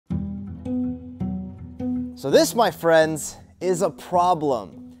So this, my friends, is a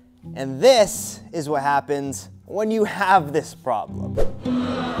problem. And this is what happens when you have this problem.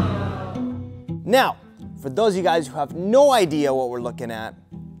 Now, for those of you guys who have no idea what we're looking at,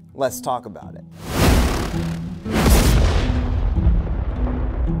 let's talk about it.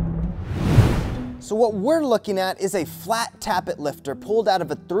 So what we're looking at is a flat tappet lifter pulled out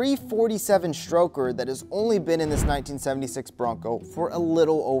of a 347 stroker that has only been in this 1976 Bronco for a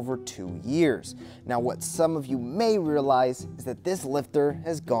little over 2 years. Now what some of you may realize is that this lifter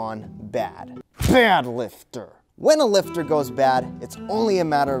has gone bad. Bad lifter. When a lifter goes bad, it's only a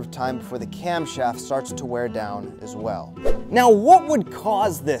matter of time before the camshaft starts to wear down as well. Now, what would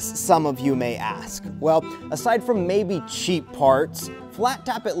cause this, some of you may ask? Well, aside from maybe cheap parts, flat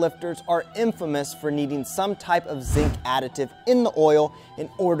tappet lifters are infamous for needing some type of zinc additive in the oil in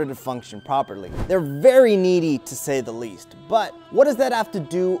order to function properly. They're very needy to say the least, but what does that have to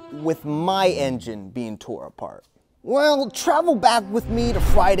do with my engine being tore apart? Well, travel back with me to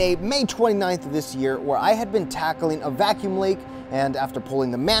Friday, May 29th of this year, where I had been tackling a vacuum leak, and after pulling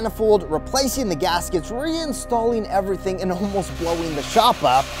the manifold, replacing the gaskets, reinstalling everything, and almost blowing the shop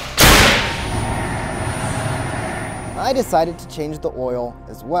up, I decided to change the oil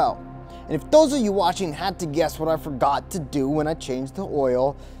as well. And if those of you watching had to guess what I forgot to do when I changed the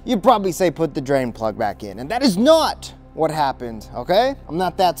oil, you'd probably say put the drain plug back in. And that is not what happened, okay? I'm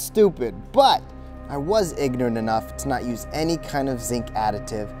not that stupid, but I was ignorant enough to not use any kind of zinc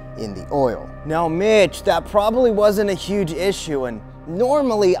additive in the oil. Now, Mitch, that probably wasn't a huge issue, and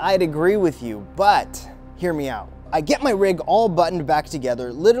normally I'd agree with you, but hear me out. I get my rig all buttoned back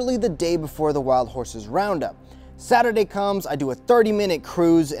together literally the day before the Wild Horses Roundup. Saturday comes, I do a 30-minute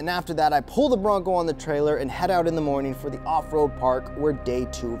cruise, and after that I pull the Bronco on the trailer and head out in the morning for the off-road park where day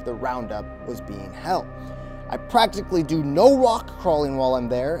 2 of the Roundup was being held. I practically do no rock crawling while I'm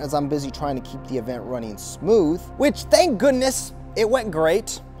there, as I'm busy trying to keep the event running smooth, which thank goodness it went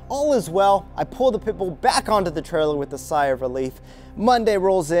great. All is well. I pull the pit bull back onto the trailer with a sigh of relief. Monday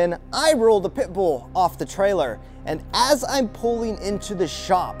rolls in, I roll the pit bull off the trailer, and as I'm pulling into the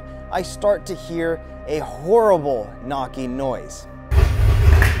shop, I start to hear a horrible knocking noise.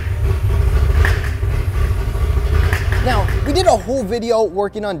 Now, we did a whole video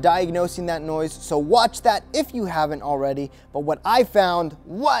working on diagnosing that noise, so watch that if you haven't already. But what I found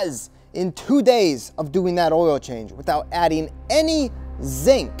was, in 2 days of doing that oil change without adding any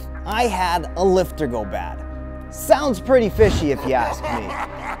zinc, I had a lifter go bad. Sounds pretty fishy if you ask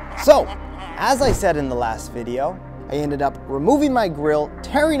me. So, as I said in the last video, I ended up removing my grill,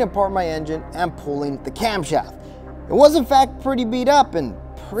 tearing apart my engine, and pulling the camshaft. It was in fact pretty beat up and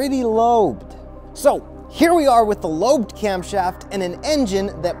pretty lobed. So, here we are with the lobed camshaft and an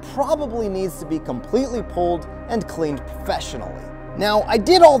engine that probably needs to be completely pulled and cleaned professionally. Now, I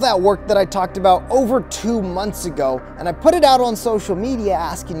did all that work that I talked about over 2 months ago, and I put it out on social media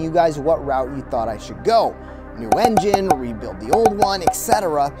asking you guys what route you thought I should go. New engine, rebuild the old one,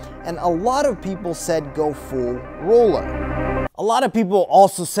 etc. And a lot of people said go full roller. A lot of people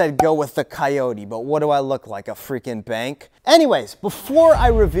also said go with the Coyote, but what do I look like, a freaking bank? Anyways, before I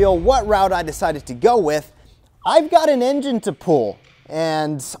reveal what route I decided to go with, I've got an engine to pull.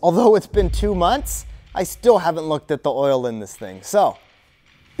 And although it's been 2 months, I still haven't looked at the oil in this thing. So,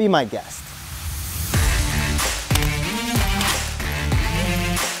 be my guest.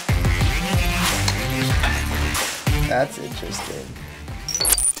 That's interesting.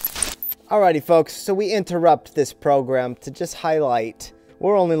 Alrighty folks, so we interrupt this program to just highlight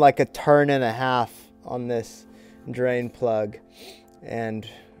we're only like a turn and a half on this drain plug, and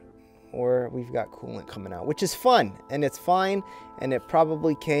we've got coolant coming out, which is fun and it's fine, and it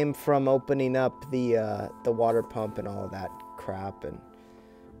probably came from opening up the water pump and all of that crap and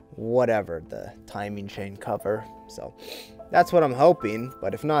whatever, the timing chain cover. So that's what I'm hoping,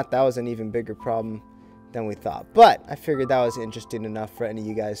 but if not, that was an even bigger problem than we thought. But I figured that was interesting enough for any of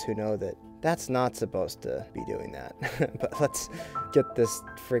you guys who know that that's not supposed to be doing that. But let's get this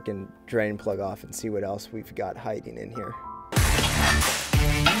freaking drain plug off and see what else we've got hiding in here.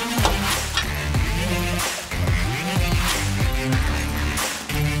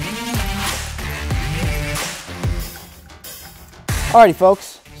 Alrighty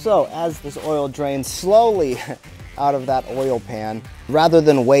folks, so as this oil drains slowly out of that oil pan, rather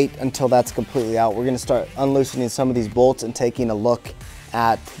than wait until that's completely out, we're gonna start unloosening some of these bolts and taking a look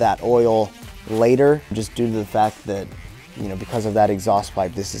at that oil later, just due to the fact that, you know, because of that exhaust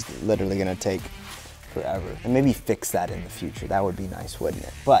pipe, this is literally gonna take forever. And maybe fix that in the future. That would be nice, wouldn't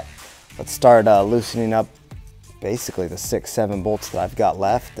it? But let's start loosening up basically the 6-7 bolts that I've got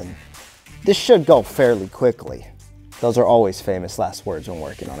left, and this should go fairly quickly. Those are always famous last words when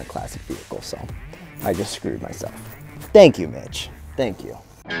working on a classic vehicle, so I just screwed myself. Thank you, Mitch. Thank you.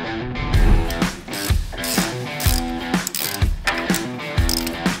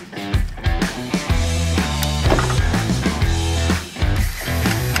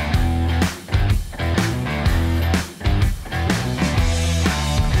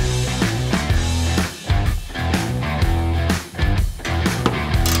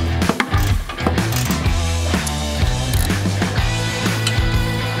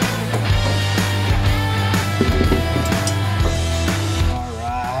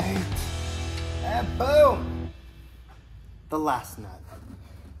 The last nut.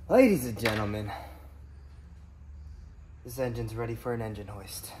 Ladies and gentlemen, this engine's ready for an engine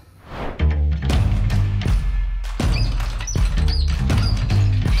hoist.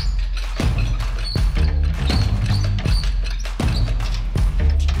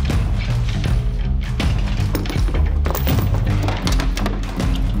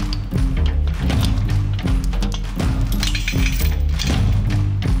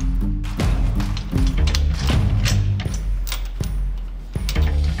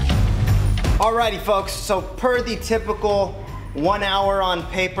 Alrighty folks, so per the typical 1 hour on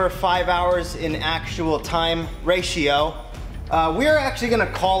paper, 5 hours in actual time ratio, we're actually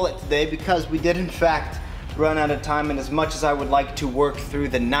gonna call it today because we did in fact run out of time, and as much as I would like to work through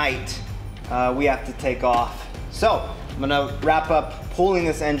the night, we have to take off. So I'm gonna wrap up pulling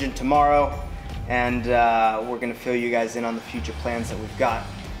this engine tomorrow, and we're gonna fill you guys in on the future plans that we've got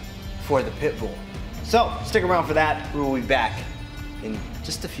for the pit bull. So stick around for that. We will be back in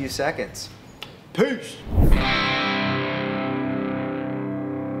just a few seconds. Peace.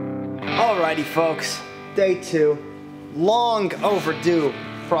 Alrighty folks, day 2, long overdue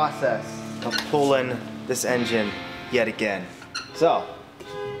process of pulling this engine yet again. So,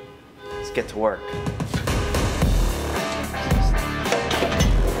 let's get to work.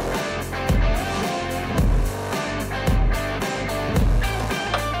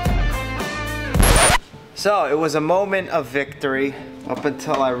 So, it was a moment of victory up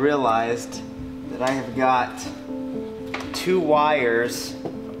until I realized that I have got 2 wires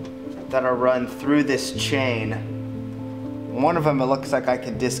that are run through this chain. One of them it looks like I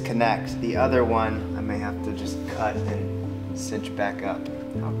can disconnect. The other one I may have to just cut and cinch back up.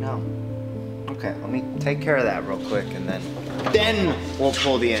 Oh no. Okay, let me take care of that real quick, and then we'll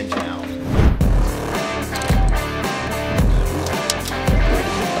pull the engine out.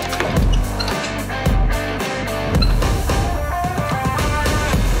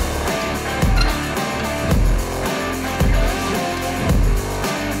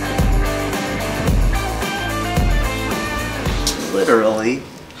 Literally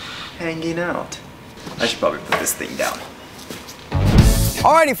hanging out. I should probably put this thing down.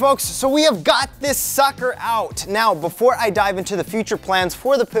 Alrighty folks, so we have got this sucker out. Now, before I dive into the future plans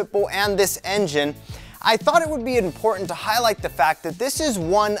for the pit bull and this engine, I thought it would be important to highlight the fact that this is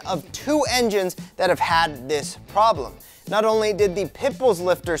one of 2 engines that have had this problem. Not only did the pit bull's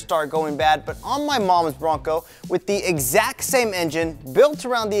lifter start going bad, but on my mom's Bronco, with the exact same engine, built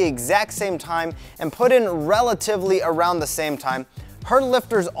around the exact same time, and put in relatively around the same time, her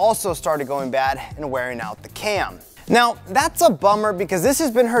lifters also started going bad and wearing out the cam. Now, that's a bummer because this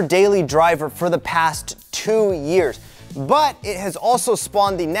has been her daily driver for the past 2 years, but it has also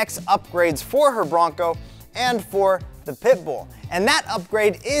spawned the next upgrades for her Bronco and for the pit bull. And that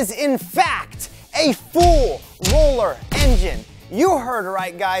upgrade is in fact a full roller engine. You heard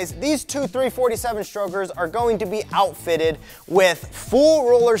right, guys. These 2 347 strokers are going to be outfitted with full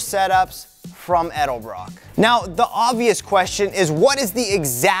roller setups from Edelbrock. Now, the obvious question is, what is the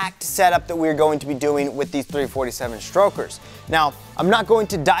exact setup that we're going to be doing with these 347 strokers? Now, I'm not going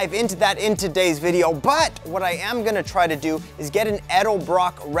to dive into that in today's video, but what I am gonna try to do is get an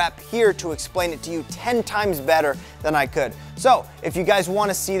Edelbrock rep here to explain it to you 10 times better than I could. So, if you guys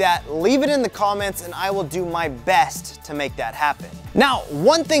wanna see that, leave it in the comments and I will do my best to make that happen. Now,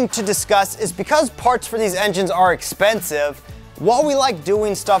 one thing to discuss is because parts for these engines are expensive, while we like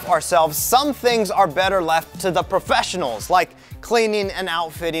doing stuff ourselves, some things are better left to the professionals, like cleaning and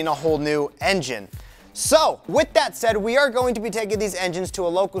outfitting a whole new engine. So, with that said, we are going to be taking these engines to a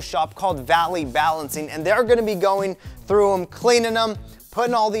local shop called Valley Balancing, and they're going to be going through them, cleaning them,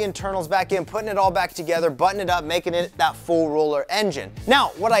 putting all the internals back in, putting it all back together, buttoning it up, making it that full roller engine. Now,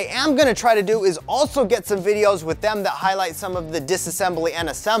 what I am gonna try to do is also get some videos with them that highlight some of the disassembly and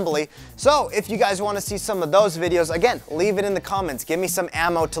assembly. So if you guys wanna see some of those videos, again, leave it in the comments. Give me some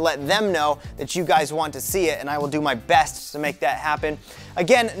ammo to let them know that you guys want to see it, and I will do my best to make that happen.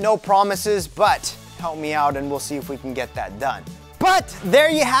 Again, no promises, but help me out and we'll see if we can get that done. But there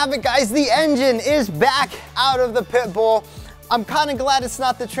you have it, guys. The engine is back out of the pit bull. I'm kind of glad it's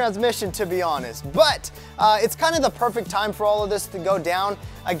not the transmission, to be honest, but it's kind of the perfect time for all of this to go down.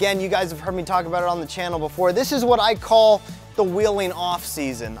 Again, you guys have heard me talk about it on the channel before. This is what I call the wheeling off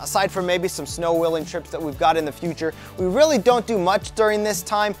season. Aside from maybe some snow wheeling trips that we've got in the future, we really don't do much during this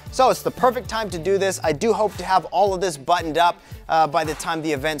time, so it's the perfect time to do this. I do hope to have all of this buttoned up by the time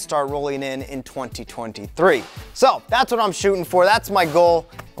the events start rolling in 2023. So that's what I'm shooting for. That's my goal.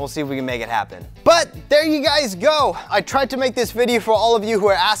 We'll see if we can make it happen. But there you guys go. I tried to make this video for all of you who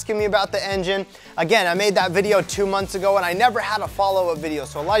are asking me about the engine. Again, I made that video 2 months ago and I never had a follow-up video.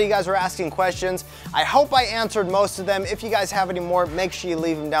 So a lot of you guys were asking questions. I hope I answered most of them. If you guys have any more, make sure you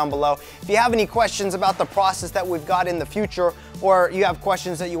leave them down below. If you have any questions about the process that we've got in the future, or you have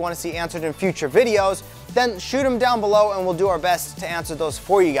questions that you want to see answered in future videos, then shoot them down below and we'll do our best to answer those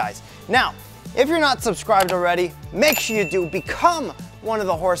for you guys. Now, if you're not subscribed already, make sure you do. Become one of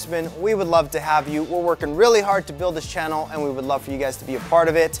the horsemen. We would love to have you. We're working really hard to build this channel and we would love for you guys to be a part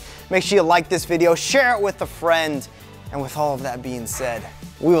of it. Make sure you like this video, share it with a friend. And with all of that being said,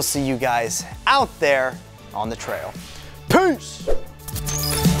 we will see you guys out there on the trail. Peace!